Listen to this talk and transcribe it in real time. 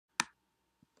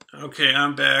Okay,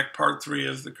 I'm back. Part three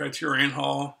of the Criterion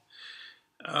Hall.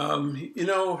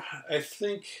 I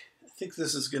think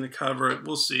this is going to cover it.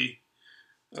 We'll see.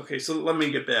 Okay, so let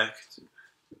me get back.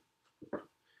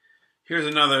 Here's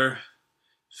another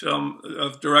film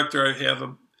of director.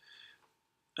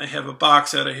 I have a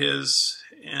box set of his,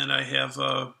 and I have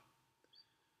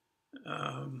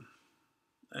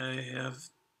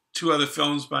two other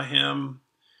films by him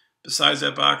besides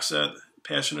that box set: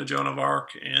 Passion of Joan of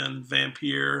Arc and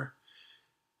Vampire.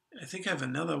 I think I have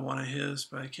another one of his,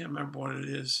 but I can't remember what it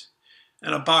is.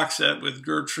 And a box set with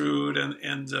Gertrude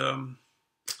and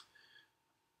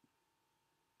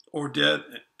or Dead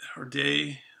or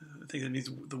Day. I think it needs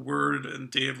the word, and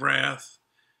Day of Wrath,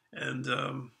 and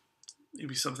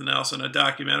maybe something else, and a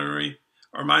documentary,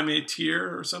 or My Mate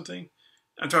Tear or something.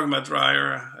 I'm talking about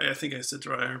Dreyer. I think I said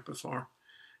Dreyer before.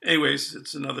 Anyways,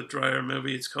 it's another Dreyer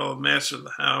movie. It's called Master of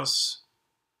the House,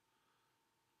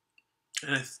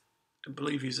 and I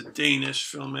believe he's a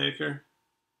Danish filmmaker.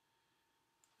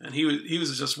 And he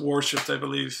was just worshipped, I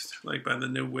believe, like by the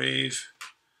New Wave.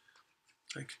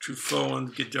 Like Truffaut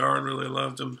and Godard really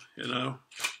loved him, you know.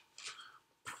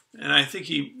 And I think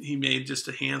he made just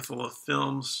a handful of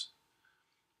films.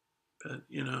 But,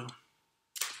 you know.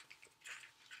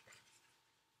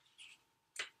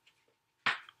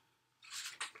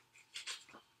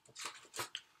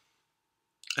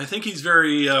 I think he's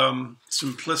very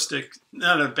simplistic,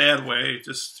 not in a bad way,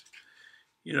 just,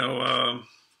 you know,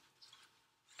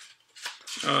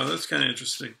 oh, that's kind of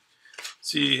interesting.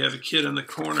 See, you have a kid in the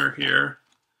corner here,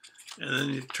 and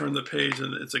then you turn the page,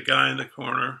 and it's a guy in the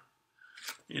corner.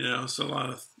 You know,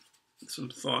 so some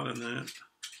thought in that.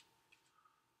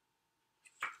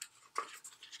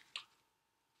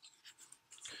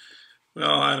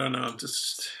 Well, I don't know.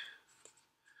 There's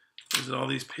all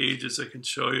these pages I can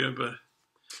show you, but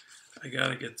I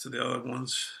gotta get to the other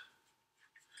ones.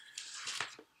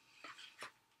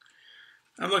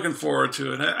 I'm looking forward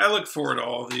to it. I look forward to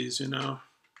all these, you know.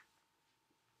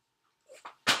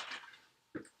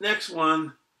 Next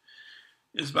one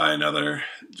is by another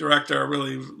director I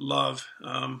really love,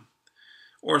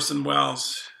 Orson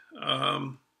Welles.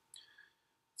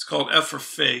 It's called F for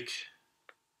Fake.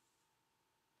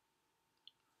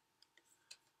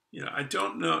 You know, I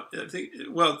don't know. I think,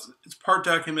 well, it's part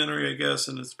documentary, I guess,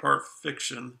 and it's part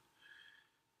fiction.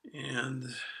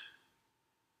 And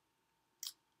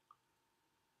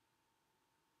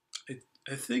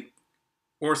I think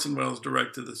Orson Welles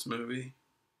directed this movie.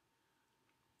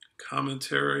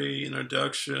 Commentary,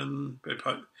 introduction by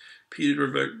Peter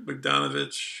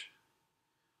Bogdanovich.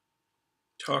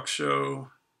 Talk show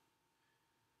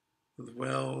with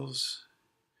Welles.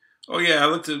 Oh yeah, I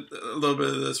looked at a little bit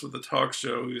of this with the talk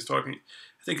show. He was talking.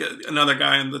 I think another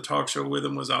guy in the talk show with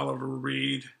him was Oliver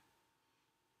Reed.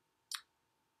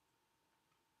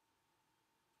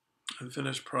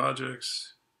 Unfinished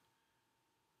projects.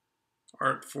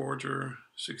 Art Forger,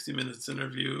 60 Minutes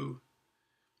interview.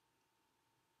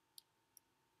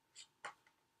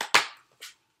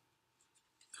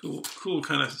 Cool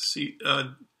kind of see. I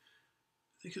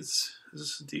think is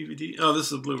this a DVD? Oh, this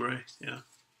is a Blu-ray. Yeah.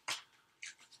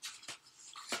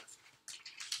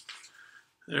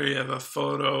 There you have a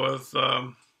photo of. I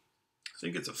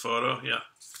think it's a photo. Yeah.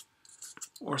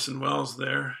 Orson Welles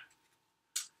there.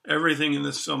 Everything in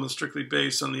this film is strictly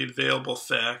based on the available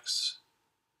facts.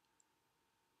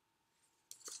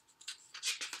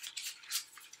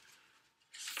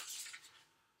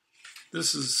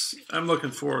 I'm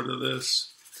looking forward to this.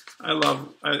 I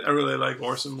really like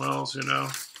Orson Welles, you know.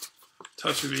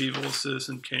 Touch of Evil,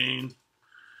 Citizen Kane.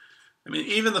 I mean,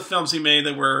 even the films he made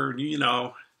that were, you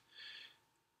know,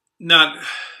 not,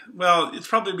 well, it's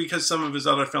probably because some of his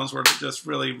other films were just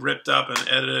really ripped up and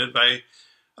edited by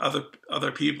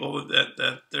other people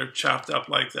that they're chopped up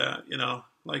like that, you know.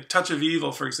 Like Touch of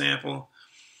Evil, for example.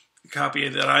 The copy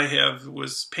that I have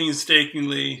was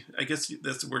painstakingly, I guess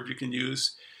that's the word you can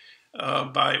use,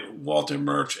 by Walter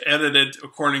Murch, edited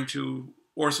according to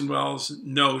Orson Welles'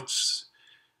 notes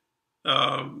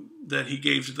that he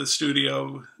gave to the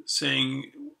studio,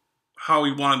 saying how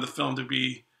he wanted the film to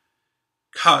be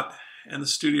cut, and the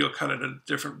studio cut it a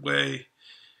different way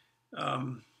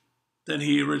than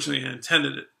he originally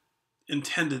intended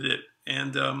it.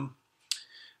 And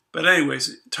but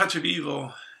anyways, Touch of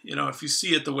Evil, you know, if you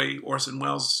see it the way Orson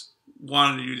Welles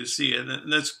wanted you to see it,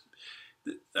 and that's,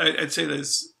 I'd say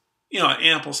there's, you know, an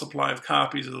ample supply of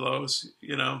copies of those.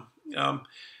 You know,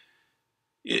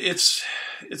 it's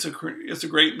a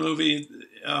great movie.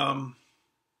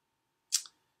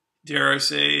 Dare I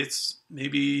say it's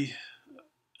maybe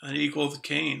an equal to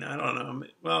Kane. I don't know.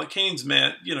 Well, Kane's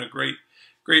great,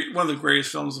 one of the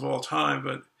greatest films of all time.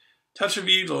 But Touch of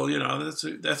Evil, you know,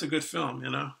 that's a good film, you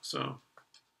know. So,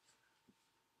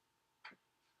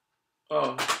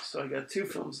 oh, so I got 2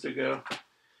 films to go.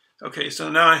 Okay, so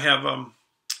now I have a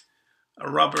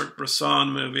Robert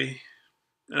Bresson movie,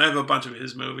 and I have a bunch of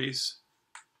his movies.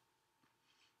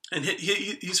 And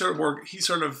he sort of worked. He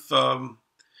sort of. Oh,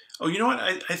 you know what?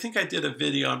 I think I did a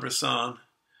video on Bresson.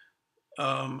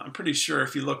 I'm pretty sure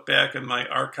if you look back in my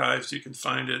archives, you can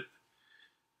find it.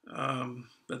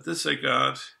 But this I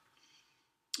got.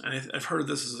 I've heard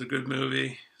this is a good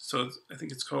movie, so I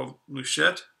think it's called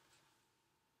Mouchette.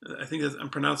 I think I'm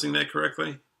pronouncing that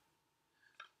correctly.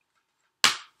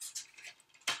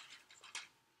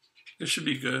 It should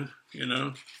be good, you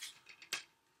know.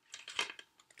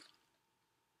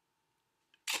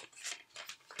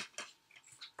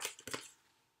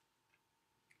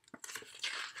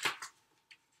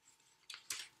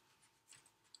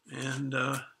 And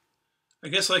I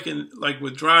guess like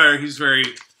with Dreyer, he's very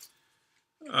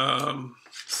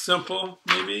simple,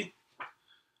 maybe.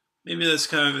 Maybe that's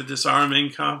kind of a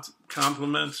disarming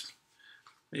compliment.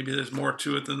 Maybe there's more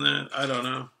to it than that. I don't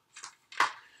know.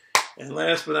 And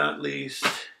last but not least,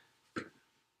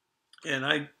 and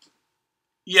I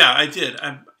did.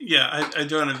 I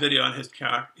done a video on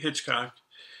Hitchcock.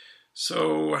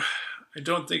 So I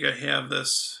don't think I have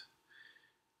this.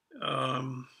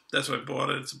 That's why I bought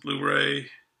it. It's a Blu-ray.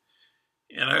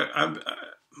 And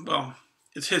well,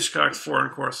 it's Hitchcock's Foreign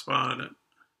Correspondent.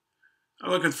 I'm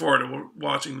looking forward to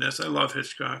watching this. I love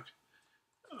Hitchcock.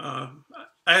 I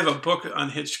have a book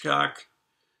on Hitchcock.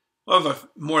 Well, I have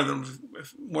more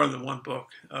than one book.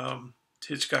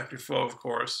 Hitchcock Defoe, of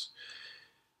course,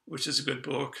 which is a good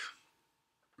book.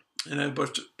 And I have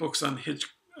books on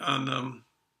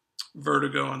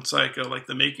Vertigo and Psycho, like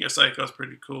The Making of Psycho is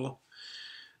pretty cool.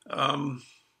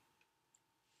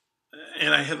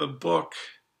 And I have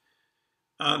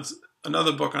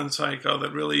another book on Psycho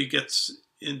that really gets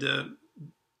in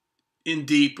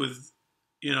deep with,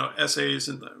 you know, essays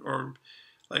or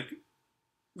like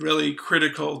really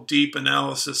critical, deep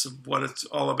analysis of what it's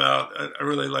all about. I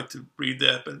really like to read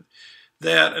that. But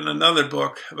that and another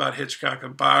book about Hitchcock, a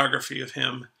biography of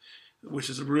him, which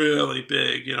is really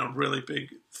big, you know, really big,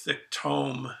 thick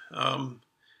tome.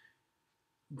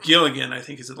 Gilligan, I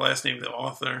think, is the last name of the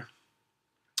author.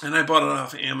 And I bought it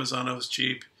off Amazon. It was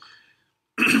cheap.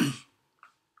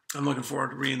 I'm looking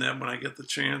forward to reading that when I get the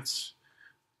chance.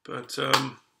 But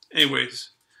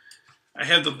anyways, I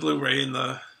have the Blu-ray in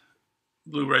the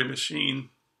Blu-ray machine.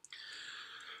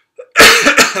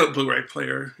 Blu-ray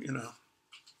player, you know.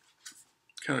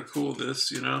 Kind of cool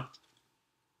this, you know.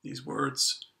 These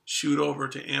words. Shoot over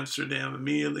to Amsterdam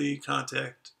immediately.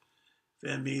 Contact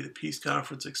Van Mee, the peace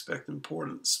conference. Expect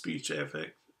important speech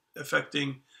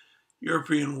affecting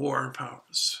European war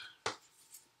powers.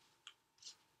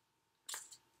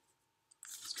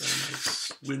 It's got a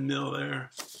nice windmill there.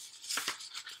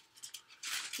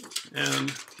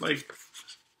 And like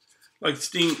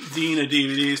Dean of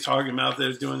DVD is talking about,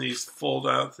 they're doing these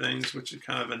fold-out things, which are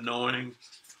kind of annoying,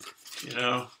 you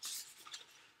know.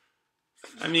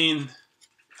 I mean,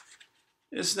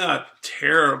 it's not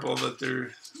terrible that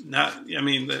they're not, I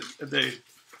mean, that they,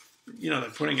 you know, they're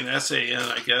putting an essay in,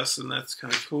 I guess, and that's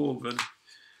kind of cool, but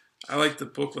I like the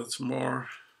booklets more.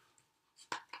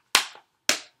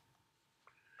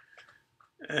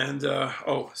 And,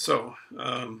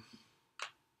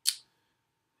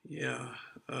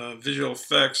 visual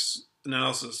effects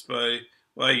analysis by,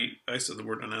 well, I said the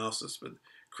word analysis, but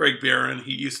Craig Barron.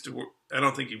 He used to work, I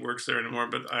don't think he works there anymore,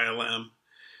 but ILM.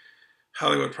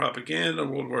 Hollywood Propaganda,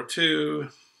 World War II.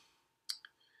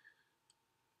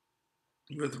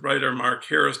 With writer Mark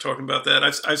Harris talking about that.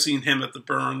 I've seen him at the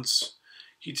Burns.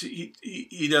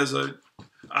 He does an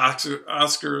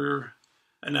Oscar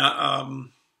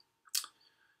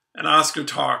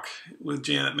talk with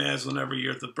Janet Maslin every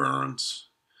year at the Burns,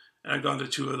 and I've gone to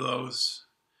 2 of those.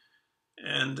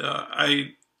 And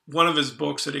one of his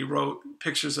books that he wrote,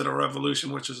 Pictures of a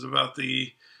Revolution, which is about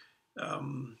the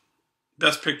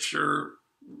Best Picture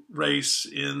race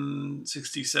in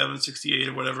 67, 68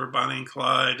 or whatever, Bonnie and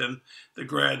Clyde and The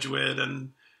Graduate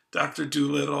and Dr.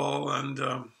 Dolittle and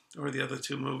or the other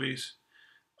 2 movies.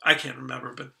 I can't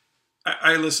remember, but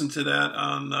I listened to that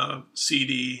on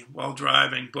CD while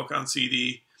driving, book on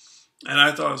CD, and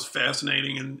I thought it was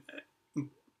fascinating and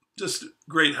just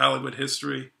great Hollywood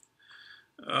history.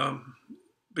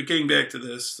 But getting back to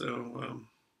this, so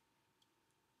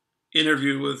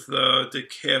interview with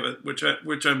Dick Cavett, which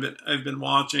I've been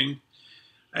watching.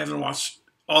 I haven't watched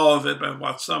all of it, but I've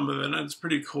watched some of it, and it's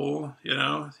pretty cool. You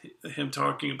know, him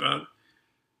talking about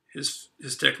his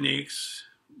techniques,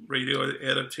 radio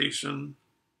adaptation.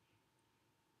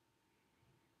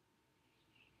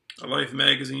 A Life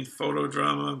magazine photo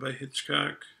drama by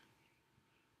Hitchcock.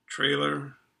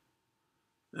 Trailer.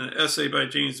 An essay by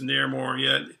James Nairmore.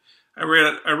 Yeah, I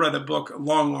read a book a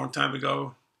long time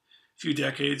ago, a few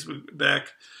decades back,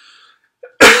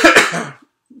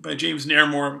 by James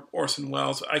Nairmore, Orson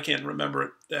Welles. I can't remember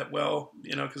it that well,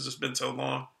 because it's been so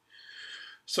long.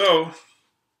 So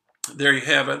there you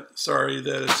have it. Sorry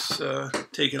that it's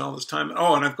taken all this time.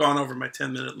 Oh, and I've gone over my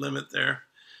 10-minute limit there.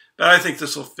 But I think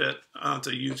this will fit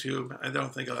onto YouTube. I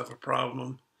don't think I'll have a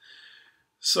problem.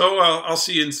 So I'll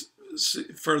see you in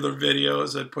further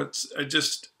videos. I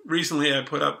just recently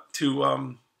put up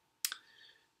 2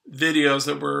 videos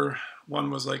that were,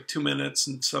 one was like 2 minutes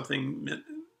and something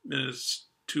minutes,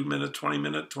 2 minutes, 20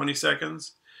 minutes, 20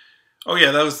 seconds. Oh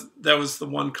yeah, that was the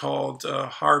one called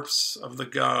Harps of the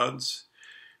Gods.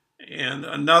 And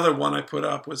another one I put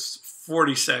up was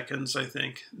 40 seconds, I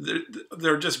think.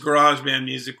 They're just GarageBand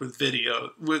music with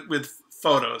video, with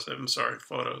photos. I'm sorry,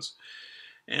 photos.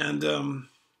 And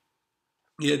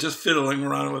yeah, just fiddling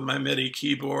around with my MIDI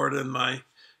keyboard and my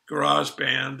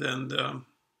GarageBand. And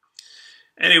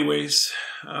anyways,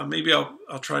 maybe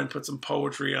I'll try and put some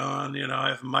poetry on. I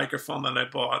have a microphone that I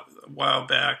bought a while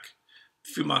back, a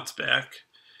few months back.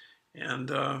 And,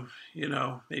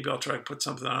 maybe I'll try to put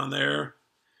something on there.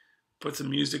 Put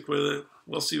some music with it.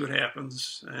 We'll see what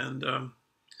happens, and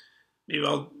maybe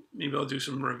I'll do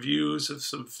some reviews of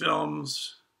some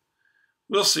films.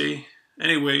 We'll see.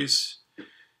 Anyways,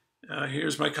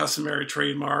 here's my customary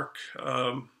trademark.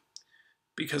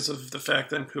 Because of the fact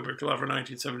that I'm Kubrick Lover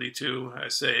 1972, I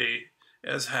say,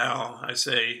 as Hal, I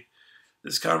say,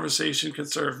 this conversation can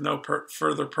serve no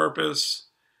further purpose.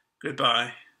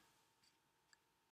 Goodbye.